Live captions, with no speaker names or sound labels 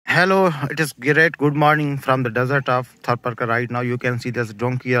Hello, it is great. Good morning from the desert of Tharparkar. Right now, you can see this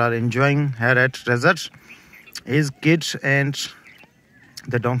donkey are enjoying here at desert. His kids and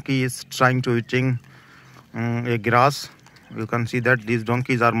the donkey is trying to eating a grass. You can see that these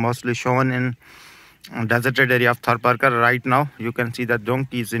donkeys are mostly shown in deserted area of Tharparkar. Right now, you can see that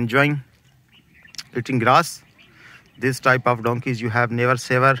donkey is enjoying eating grass. This type of donkeys you have never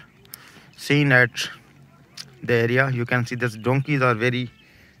ever seen at the area. You can see these donkeys are very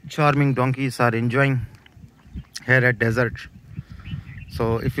charming. Donkeys are enjoying here at desert.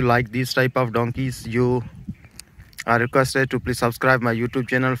 So if you like these type of donkeys, you are requested to please subscribe my YouTube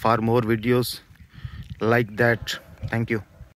channel for more videos like that. Thank you.